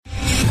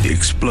the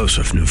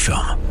explosive new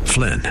film,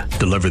 Flynn,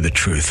 deliver the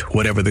truth,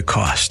 whatever the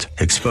cost.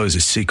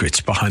 Exposes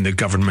secrets behind the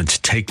government's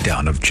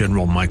takedown of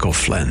General Michael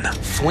Flynn.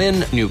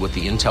 Flynn knew what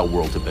the intel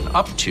world had been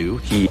up to.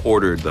 He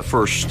ordered the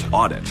first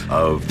audit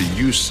of the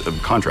use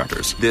of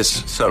contractors.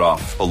 This set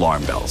off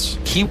alarm bells.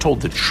 He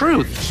told the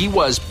truth. He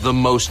was the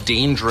most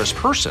dangerous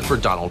person for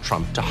Donald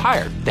Trump to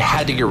hire. They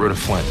had to get rid of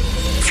Flynn.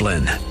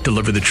 Flynn,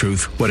 deliver the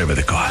truth, whatever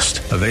the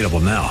cost. Available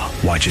now.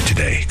 Watch it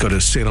today. Go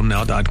to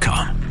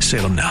salemnow.com.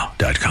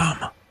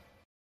 salemnow.com.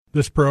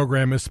 This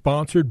program is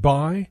sponsored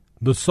by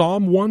the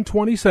Psalm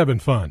 127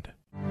 Fund.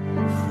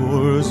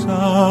 For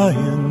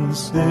Zion's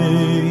sake,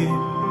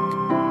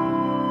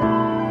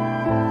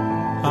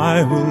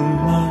 I will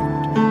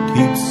not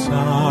keep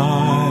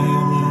silent.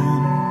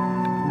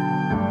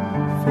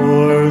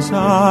 For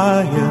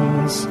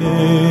Zion's sake,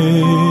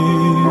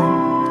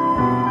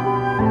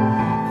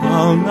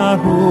 I'll not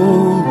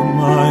hold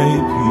my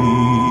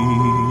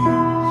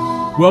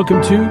peace.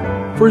 Welcome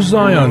to For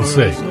Zion's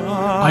Sake.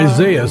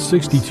 Isaiah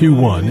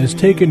 62:1 is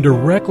taken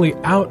directly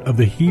out of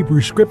the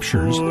Hebrew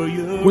Scriptures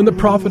when the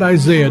prophet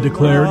Isaiah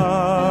declared,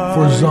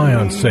 "For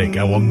Zion's sake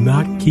I will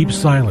not keep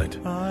silent,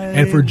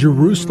 and for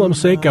Jerusalem's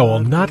sake I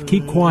will not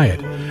keep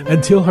quiet,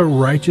 until her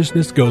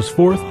righteousness goes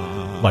forth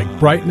like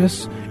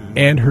brightness,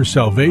 and her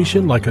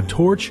salvation like a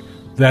torch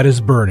that is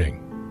burning."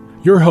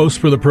 Your hosts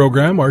for the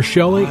program are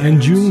Shelley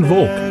and June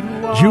Volk,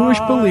 Jewish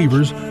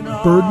believers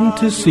burdened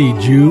to see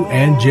Jew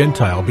and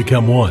Gentile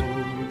become one.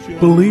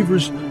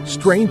 Believers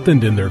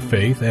strengthened in their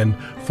faith and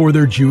for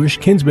their Jewish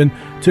kinsmen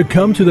to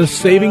come to the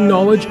saving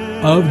knowledge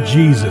of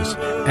Jesus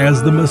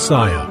as the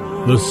Messiah,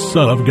 the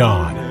Son of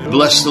God.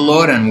 Bless the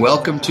Lord and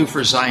welcome to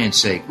For Zion's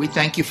Sake. We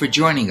thank you for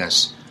joining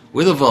us.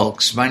 We're the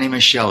Volks. My name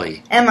is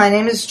Shelley. And my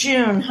name is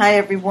June. Hi,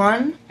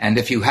 everyone. And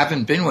if you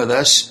haven't been with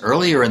us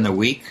earlier in the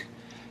week,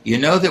 you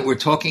know that we're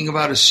talking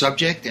about a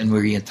subject and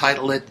we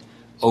entitled it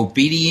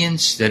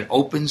Obedience That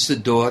Opens the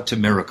Door to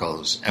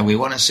Miracles. And we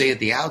want to say at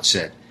the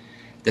outset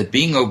that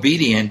being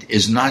obedient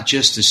is not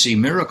just to see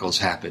miracles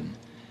happen.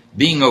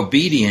 Being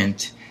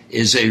obedient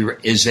is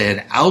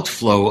an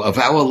outflow of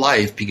our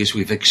life because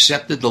we've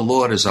accepted the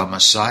Lord as our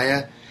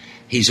Messiah.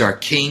 He's our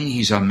King,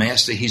 He's our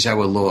Master, He's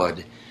our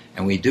Lord.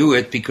 And we do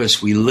it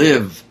because we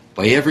live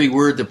by every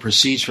word that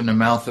proceeds from the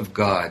mouth of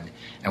God.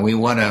 And we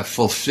want to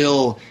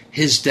fulfill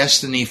His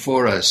destiny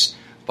for us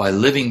by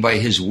living by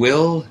His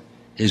will,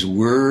 His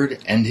word,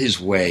 and His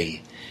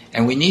way.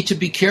 And we need to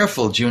be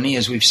careful, Junie,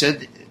 as we've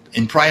said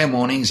in prior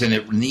mornings, and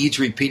it needs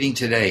repeating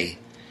today,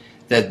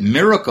 that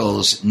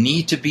miracles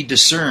need to be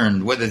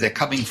discerned whether they're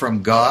coming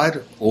from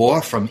God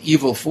or from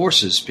evil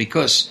forces,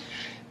 because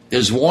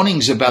there's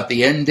warnings about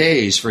the end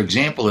days. For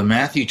example, in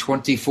Matthew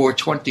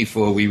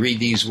 24:24, we read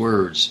these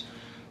words,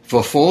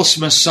 "For false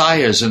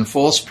messiahs and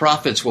false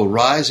prophets will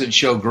rise and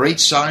show great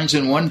signs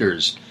and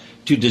wonders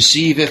to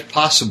deceive, if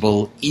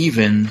possible,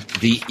 even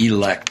the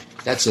elect."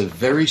 That's a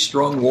very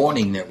strong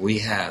warning that we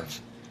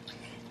have.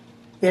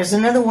 There's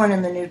another one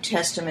in the New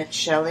Testament,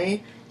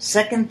 Shelley,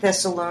 2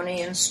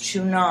 Thessalonians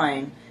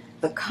 2:9.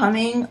 The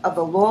coming of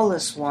the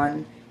lawless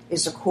one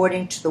is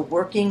according to the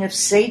working of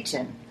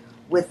Satan,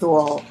 with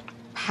all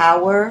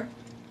power,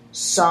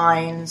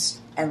 signs,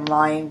 and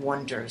lying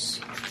wonders.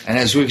 And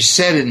as we've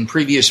said in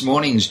previous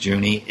mornings,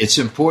 Junie, it's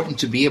important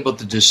to be able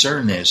to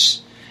discern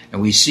this.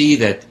 And we see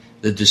that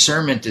the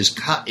discernment is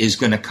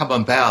going to come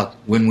about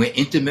when we're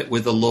intimate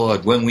with the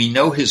Lord, when we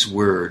know His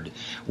Word,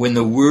 when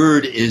the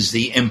Word is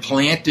the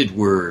implanted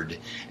Word,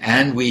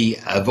 and we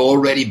have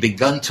already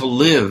begun to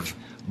live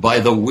by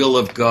the will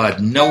of God.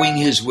 Knowing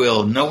His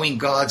will, knowing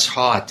God's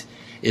heart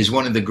is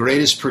one of the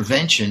greatest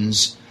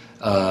preventions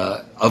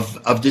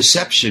of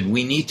deception.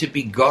 We need to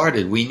be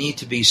guarded. We need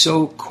to be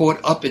so caught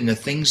up in the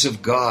things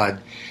of God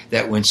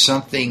that when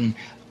something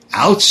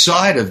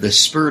outside of the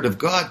Spirit of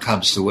God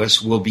comes to us,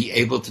 we'll be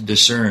able to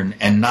discern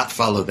and not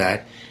follow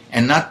that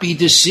and not be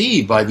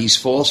deceived by these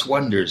false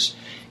wonders.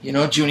 You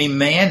know, Junie,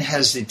 man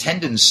has the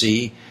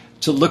tendency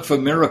to look for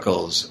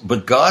miracles,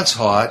 but God's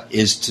heart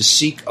is to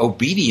seek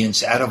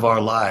obedience out of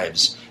our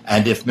lives.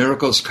 And if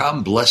miracles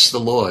come, bless the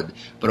Lord.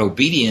 But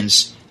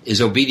obedience is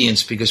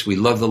obedience because we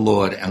love the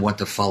Lord and want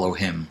to follow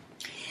Him.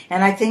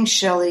 And I think,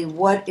 Shelley,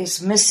 what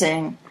is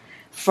missing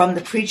from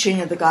the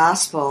preaching of the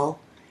gospel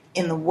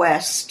in the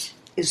West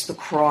is the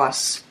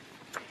cross.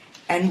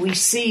 And we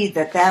see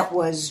that that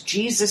was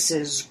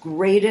Jesus's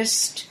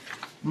greatest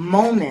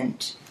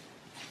moment,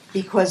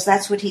 because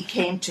that's what He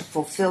came to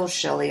fulfill,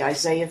 Shelley.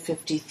 Isaiah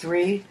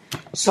 53,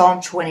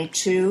 Psalm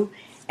 22,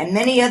 and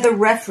many other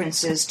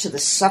references to the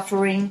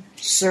suffering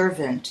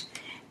servant.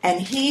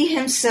 And He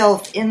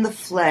Himself in the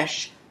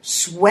flesh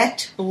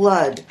sweat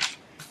blood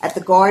at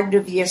the Garden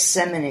of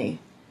Gethsemane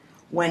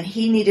when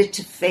He needed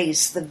to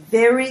face the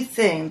very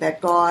thing that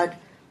God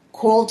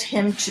called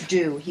Him to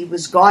do. He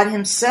was God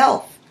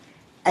Himself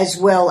as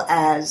well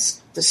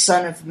as the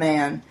Son of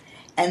Man.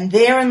 And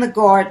there in the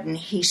garden,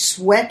 He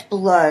sweat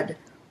blood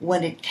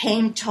when it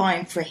came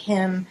time for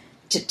Him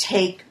to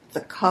take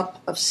the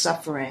cup of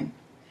suffering.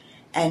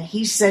 And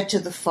He said to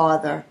the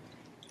Father,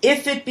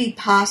 "If it be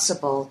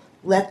possible,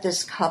 let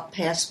this cup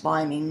pass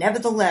by me.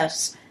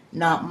 Nevertheless,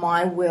 not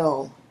my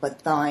will,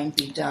 but thine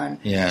be done.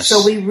 Yes.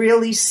 So we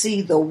really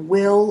see the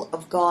will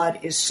of God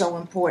is so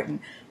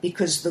important,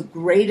 because the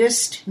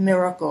greatest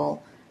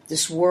miracle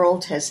this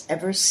world has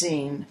ever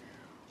seen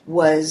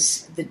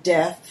was the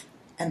death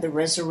and the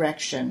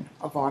resurrection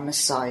of our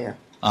Messiah.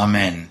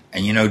 Amen.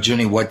 And you know,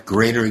 Junie, what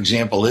greater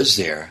example is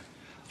there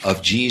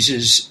of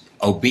Jesus'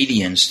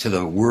 obedience to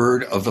the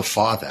word of the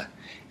Father?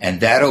 And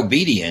that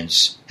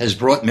obedience has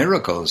brought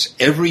miracles.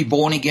 Every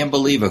born-again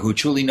believer who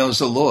truly knows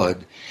the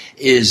Lord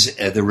is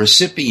the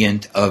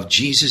recipient of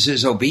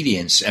Jesus'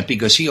 obedience. And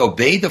because he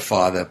obeyed the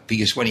Father,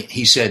 because when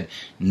he said,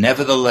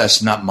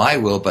 nevertheless, not my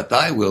will, but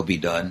thy will be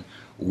done,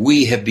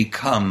 we have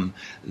become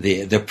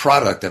the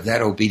product of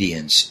that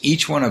obedience.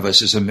 Each one of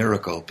us is a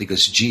miracle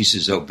because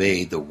Jesus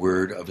obeyed the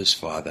word of his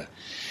Father.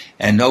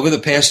 And over the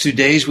past 2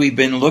 days, we've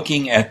been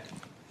looking at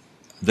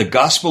the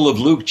Gospel of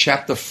Luke,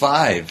 chapter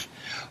 5,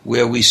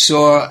 where we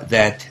saw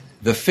that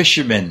the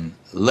fishermen,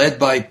 led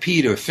by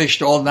Peter,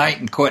 fished all night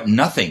and caught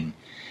nothing.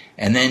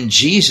 And then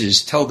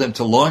Jesus told them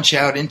to launch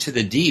out into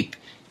the deep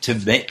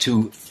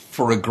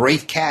for a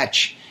great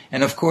catch.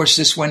 And of course,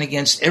 this went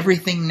against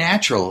everything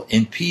natural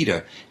in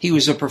Peter. He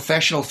was a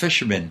professional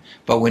fisherman.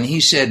 But when he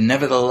said,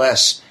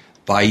 nevertheless,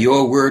 by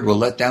your word we'll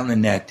let down the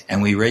net,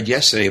 and we read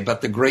yesterday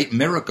about the great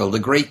miracle, the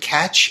great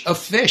catch of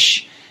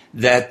fish,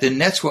 that the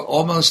nets were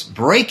almost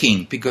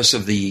breaking because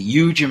of the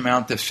huge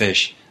amount of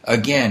fish.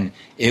 Again,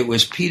 it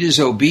was Peter's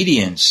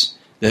obedience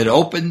that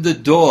opened the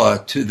door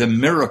to the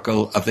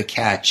miracle of the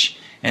catch.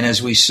 And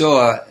as we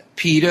saw,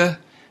 Peter,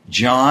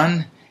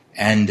 John,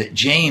 and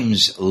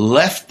James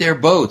left their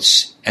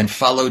boats and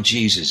followed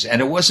Jesus.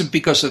 And it wasn't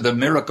because of the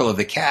miracle of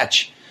the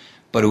catch,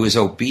 but it was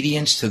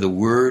obedience to the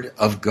word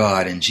of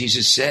God. And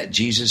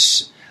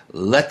Jesus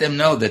let them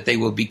know that they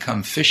will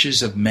become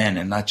fishers of men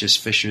and not just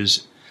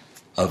fishers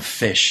of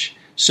fish.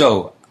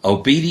 So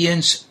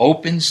obedience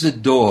opens the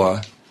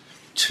door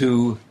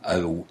to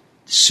a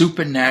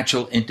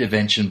supernatural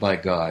intervention by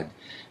God.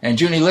 And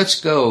Junie, let's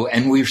go.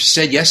 And we've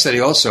said yesterday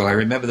also, I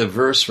remember the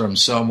verse from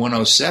Psalm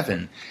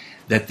 107,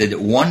 that the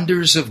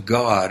wonders of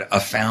God are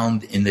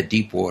found in the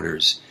deep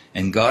waters.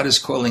 And God is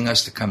calling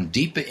us to come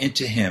deeper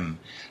into him,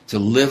 to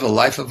live a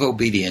life of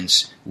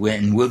obedience,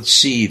 when we'll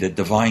see the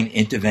divine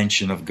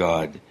intervention of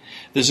God.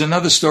 There's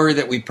another story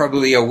that we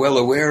probably are well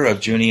aware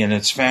of, Junie, and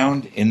it's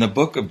found in the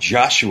book of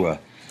Joshua.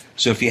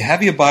 So if you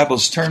have your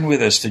Bibles, turn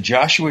with us to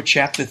Joshua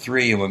chapter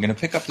 3, and we're going to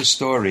pick up the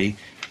story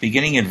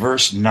beginning in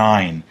verse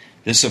 9.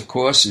 This, of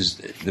course, is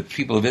the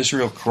people of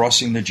Israel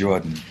crossing the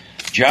Jordan.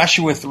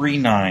 Joshua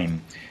 3:9.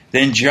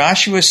 Then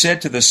Joshua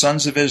said to the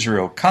sons of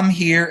Israel, come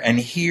here and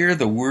hear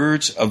the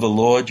words of the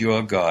Lord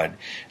your God.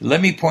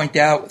 Let me point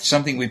out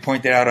something we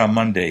pointed out on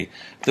Monday.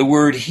 The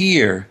word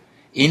hear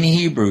in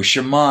Hebrew,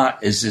 Shema,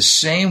 is the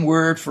same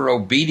word for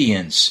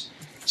obedience.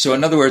 So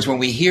in other words, when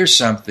we hear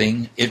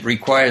something, it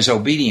requires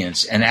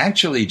obedience. And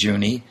actually,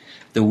 Junie,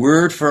 the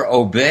word for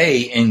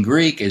obey in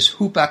Greek is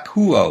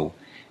hupakuo,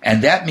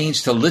 and that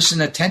means to listen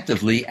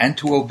attentively and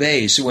to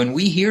obey. So when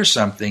we hear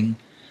something,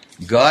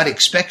 God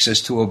expects us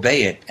to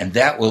obey it, and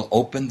that will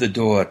open the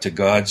door to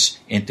God's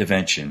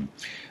intervention.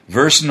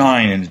 Verse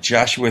 9 in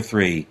Joshua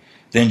 3,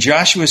 Then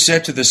Joshua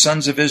said to the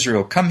sons of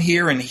Israel, come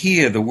here and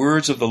hear the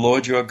words of the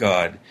Lord your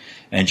God.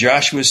 And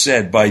Joshua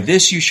said, by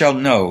this you shall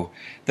know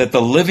that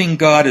the living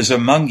God is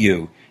among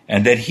you,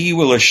 and that he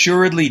will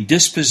assuredly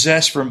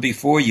dispossess from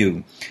before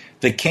you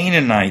the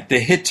Canaanite, the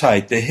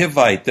Hittite, the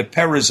Hivite, the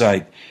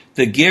Perizzite,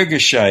 the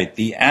Girgashite,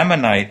 the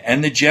Ammonite,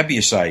 and the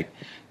Jebusite.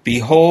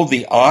 Behold,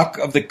 the ark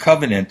of the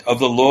covenant of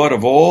the Lord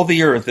of all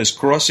the earth is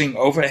crossing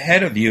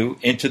overhead of you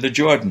into the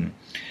Jordan.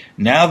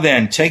 Now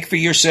then, take for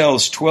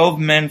yourselves 12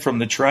 men from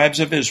the tribes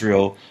of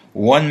Israel,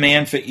 1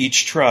 man for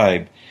each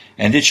tribe.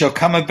 And it shall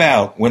come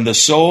about, when the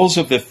soles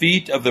of the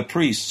feet of the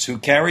priests who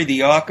carry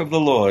the ark of the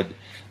Lord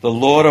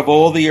of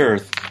all the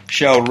earth,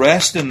 shall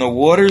rest in the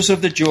waters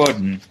of the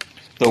Jordan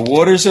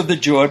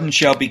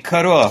shall be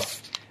cut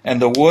off,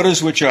 and the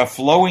waters which are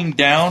flowing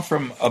down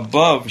from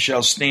above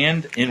shall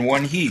stand in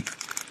one heap.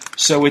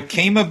 So it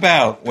came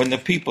about, when the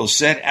people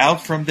set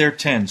out from their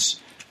tents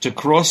to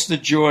cross the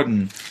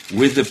Jordan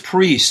with the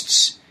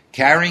priests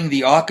carrying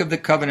the ark of the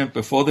covenant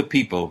before the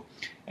people,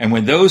 and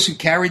when those who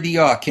carried the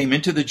ark came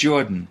into the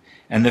Jordan,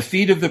 and the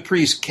feet of the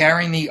priests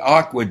carrying the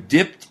ark were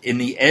dipped in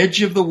the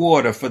edge of the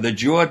water, for the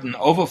Jordan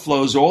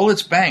overflows all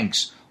its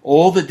banks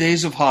all the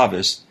days of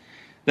harvest,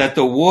 that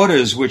the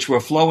waters which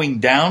were flowing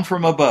down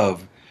from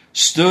above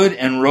stood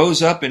and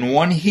rose up in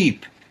one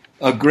heap,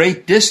 a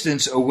great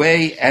distance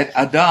away at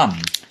Adam,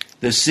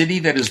 the city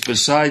that is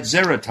beside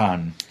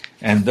Zeratan.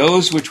 And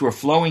those which were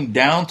flowing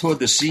down toward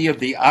the sea of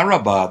the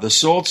Arabah, the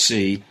salt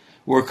sea,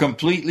 were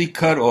completely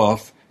cut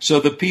off, so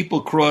the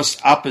people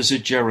crossed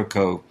opposite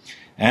Jericho.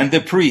 And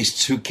the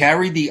priests who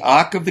carried the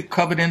ark of the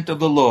covenant of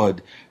the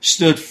Lord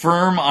stood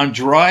firm on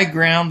dry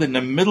ground in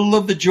the middle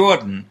of the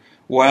Jordan,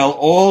 while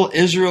all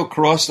Israel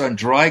crossed on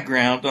dry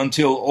ground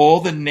until all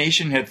the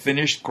nation had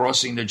finished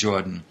crossing the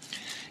Jordan.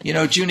 You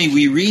know, Junie,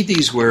 we read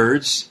these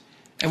words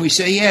and we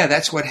say, yeah,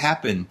 that's what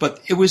happened. But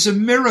it was a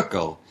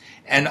miracle.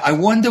 And I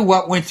wonder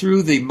what went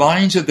through the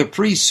minds of the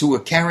priests who were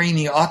carrying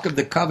the Ark of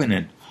the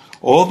Covenant.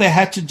 All they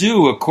had to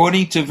do,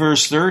 according to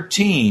verse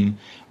 13,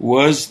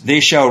 was they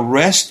shall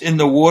rest in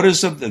the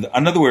waters of the...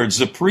 In other words,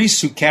 the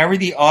priests who carry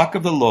the Ark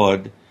of the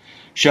Lord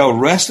shall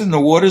rest in the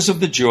waters of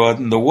the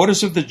Jordan. The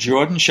waters of the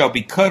Jordan shall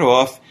be cut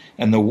off,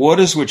 and the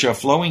waters which are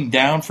flowing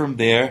down from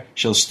there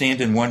shall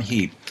stand in one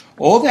heap.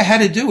 All they had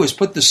to do was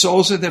put the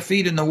soles of their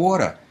feet in the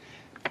water.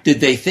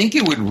 Did they think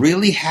it would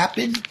really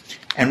happen?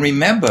 And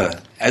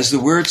remember, as the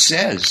word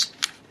says,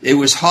 it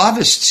was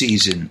harvest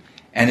season,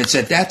 and it's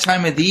at that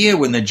time of the year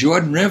when the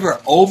Jordan River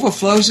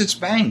overflows its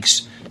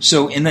banks.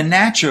 So in the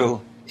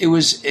natural, it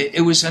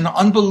was an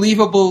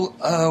unbelievable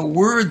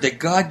word that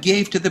God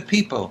gave to the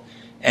people.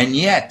 And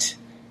yet,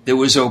 there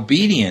was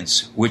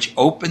obedience, which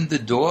opened the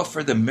door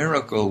for the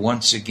miracle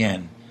once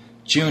again.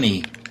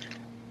 Junie,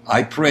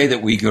 I pray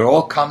that we could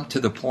all come to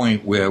the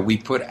point where we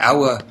put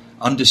our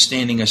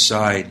understanding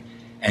aside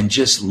and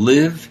just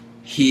live,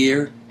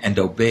 hear, and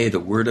obey the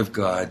Word of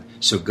God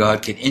so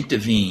God can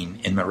intervene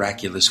in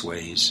miraculous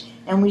ways.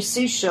 And we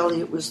see, Shelley,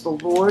 it was the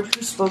Lord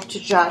who spoke to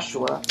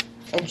Joshua,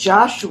 and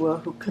Joshua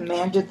who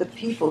commanded the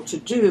people to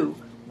do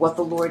what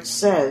the Lord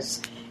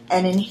says.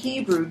 And in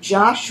Hebrew,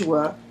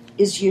 Joshua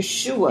is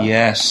Yeshua.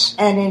 Yes.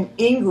 And in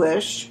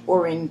English,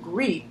 or in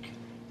Greek,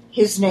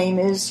 his name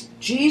is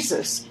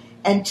Jesus.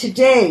 And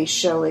today,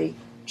 Shelley,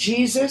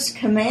 Jesus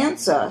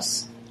commands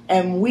us,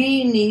 and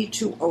we need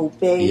to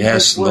obey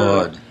his word.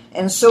 Lord.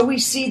 And so we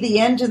see the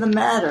end of the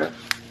matter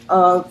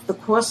of the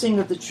crossing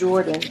of the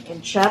Jordan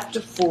in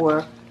chapter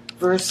 4,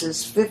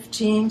 verses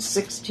 15,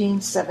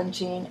 16,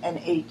 17,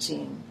 and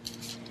 18.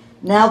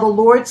 Now the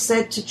Lord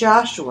said to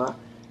Joshua,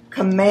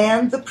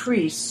 command the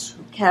priests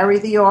who carry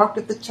the ark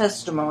of the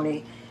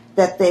testimony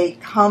that they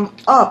come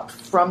up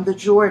from the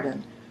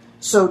Jordan.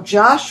 So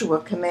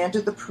Joshua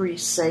commanded the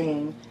priests,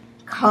 saying,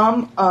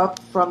 come up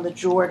from the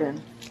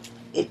Jordan.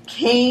 It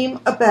came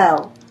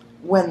about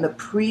when the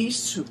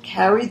priests who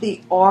carried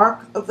the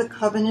ark of the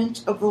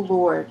covenant of the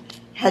Lord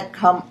had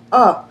come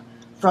up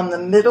from the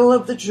middle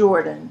of the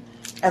Jordan,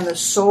 and the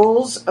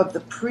soles of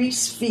the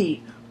priests'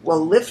 feet were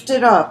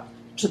lifted up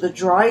to the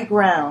dry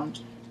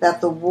ground,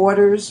 that the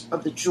waters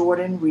of the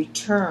Jordan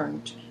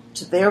returned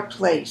to their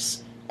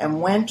place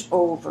and went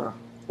over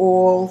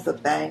all the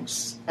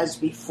banks as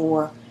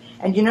before.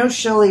 And you know,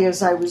 Shelley,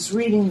 as I was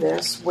reading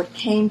this, what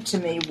came to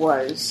me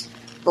was,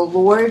 the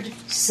Lord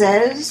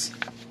says,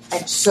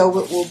 and so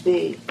it will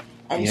be.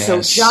 And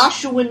so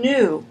Joshua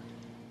knew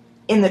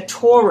in the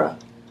Torah,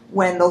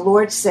 when the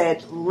Lord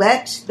said,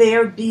 let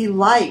there be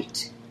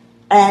light,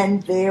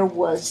 and there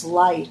was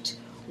light.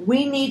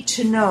 We need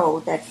to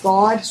know that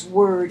God's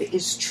word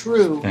is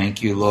true.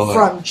 Thank you, Lord.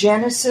 From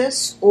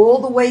Genesis all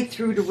the way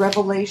through to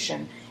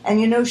Revelation.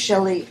 And you know,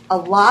 Shelley, a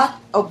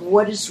lot of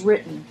what is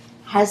written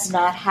has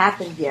not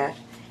happened yet.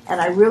 And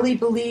I really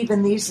believe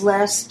in these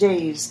last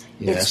days,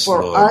 it's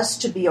for Lord. us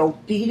to be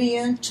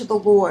obedient to the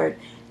Lord,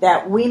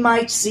 that we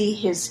might see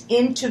his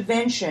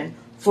intervention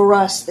for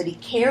us, that he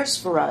cares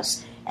for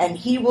us, and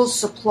he will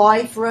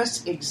supply for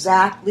us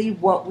exactly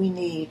what we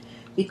need.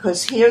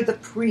 Because here the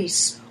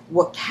priests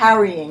were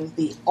carrying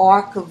the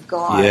ark of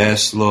God.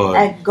 Yes, Lord.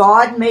 And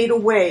God made a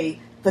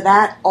way for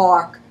that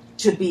ark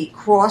to be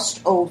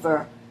crossed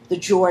over the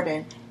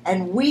Jordan.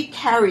 And we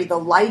carry the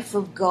life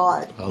of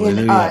God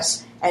in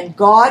us. And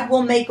God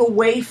will make a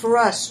way for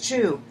us,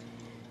 too,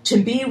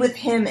 to be with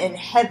him in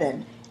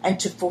heaven and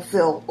to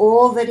fulfill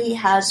all that he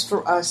has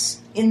for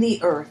us in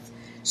the earth.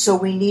 So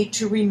we need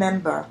to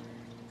remember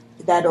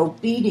that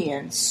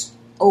obedience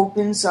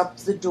opens up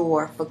the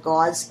door for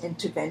God's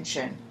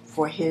intervention,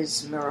 for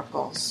his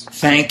miracles.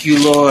 Thank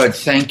you, Lord.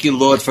 Thank you,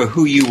 Lord, for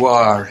who you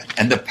are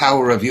and the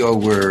power of your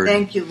word.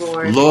 Thank you,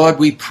 Lord. Lord,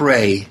 we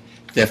pray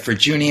that for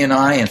Junie and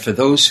I and for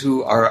those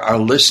who are our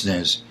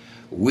listeners,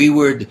 we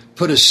would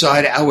put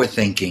aside our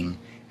thinking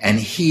and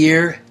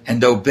hear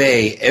and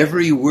obey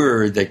every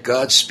word that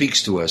God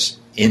speaks to us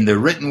in the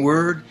written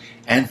word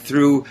and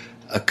through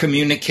a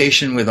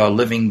communication with our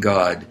living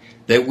God,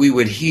 that we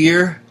would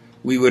hear,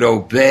 we would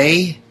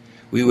obey,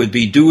 we would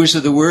be doers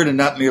of the word and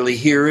not merely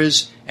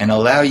hearers, and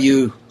allow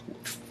you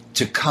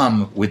to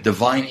come with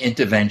divine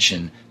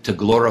intervention to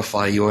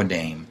glorify your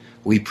name.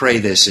 We pray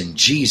this in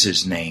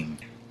Jesus' name.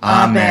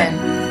 Amen.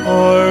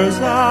 For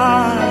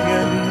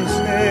Zion's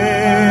sake.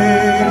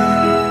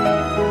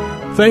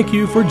 Thank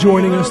you for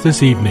joining us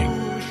this evening.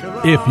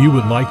 If you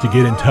would like to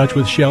get in touch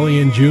with Shelley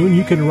and June,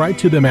 you can write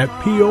to them at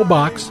P.O.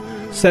 Box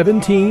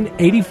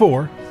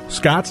 1784,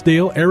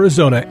 Scottsdale,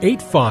 Arizona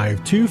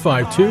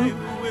 85252.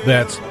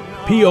 That's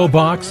P.O.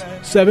 Box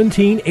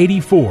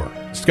 1784,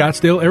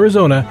 Scottsdale,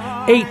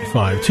 Arizona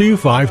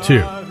 85252.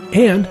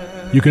 And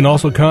you can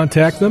also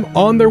contact them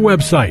on their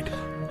website,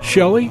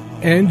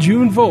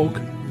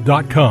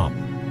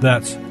 ShelleyandJuneVolk.com.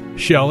 That's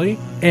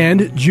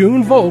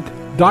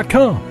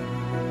ShelleyandJuneVolk.com.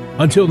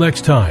 Until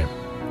next time,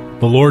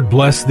 the Lord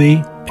bless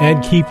thee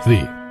and keep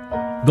thee.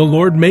 The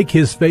Lord make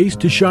his face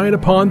to shine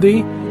upon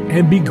thee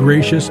and be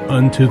gracious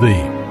unto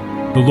thee.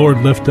 The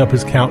Lord lift up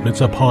his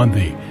countenance upon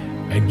thee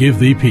and give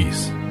thee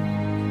peace.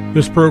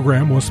 This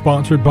program was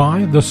sponsored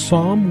by the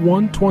Psalm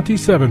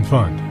 127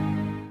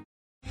 Fund.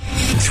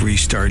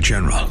 3-star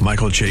General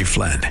Michael J.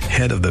 Flynn,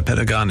 head of the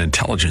Pentagon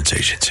Intelligence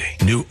Agency,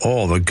 knew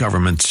all the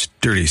government's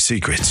dirty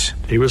secrets.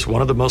 He was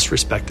one of the most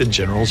respected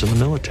generals in the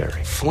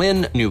military.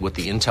 Flynn knew what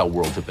the intel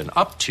world had been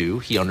up to.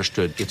 He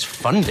understood its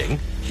funding.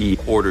 He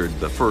ordered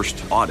the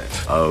first audit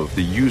of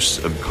the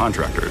use of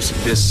contractors.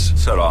 This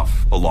set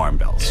off alarm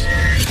bells.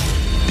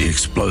 The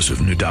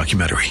explosive new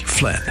documentary,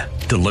 Flynn,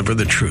 Deliver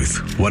the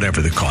Truth,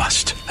 Whatever the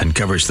Cost,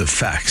 uncovers the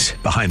facts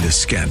behind this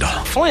scandal.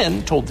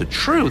 Flynn told the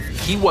truth.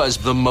 He was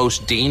the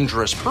most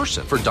dangerous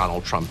person for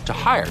Donald Trump to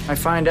hire. I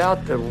find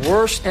out the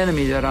worst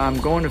enemy that I'm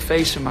going to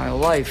face in my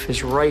life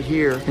is right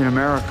here in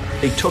America.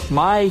 They took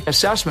my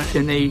assessment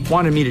and they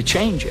wanted me to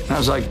change it. And I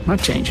was like, I'm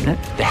not changing it.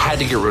 They had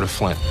to get rid of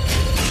Flynn.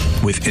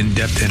 With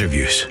in-depth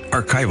interviews,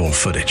 archival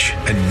footage,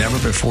 and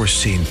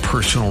never-before-seen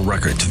personal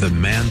records of the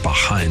man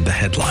behind the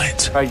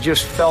headlines. I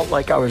just felt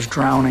like I was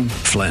drowning.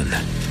 Flynn,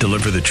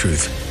 Deliver the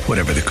Truth,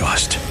 Whatever the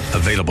Cost.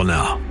 Available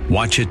now.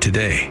 Watch it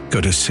today.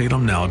 Go to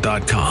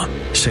salemnow.com.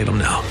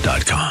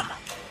 salemnow.com.